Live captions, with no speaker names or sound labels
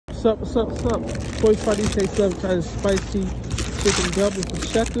What's up, what's up, what's up? Before you try these, say sub, try the spicy chicken double from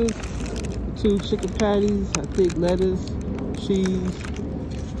Checkers. 2 chicken patties, I think lettuce, cheese,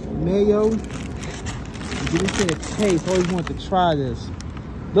 mayo. Give this thing a taste. Always wanted to try this.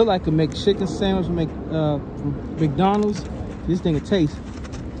 Look like a McChicken sandwich, from McDonald's. This thing a taste.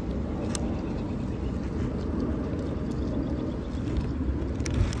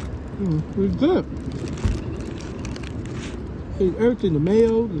 It's good. It's everything, the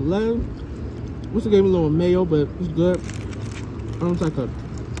mayo, the lettuce. Wish I gave me a little mayo, but it's good. Almost like a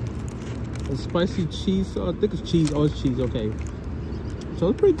spicy cheese. I think it's cheese. Oh, it's cheese. Okay. So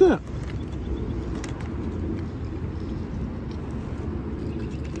it's pretty good.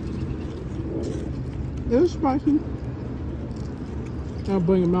 It's spicy. I'll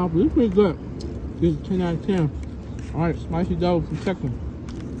bring your mouth, but it's pretty good. Gives it 10 out of 10. Alright, spicy double from Checkers.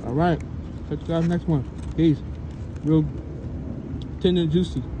 Alright, catch you guys next one. Peace. Real tender and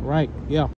juicy. Alright, yeah.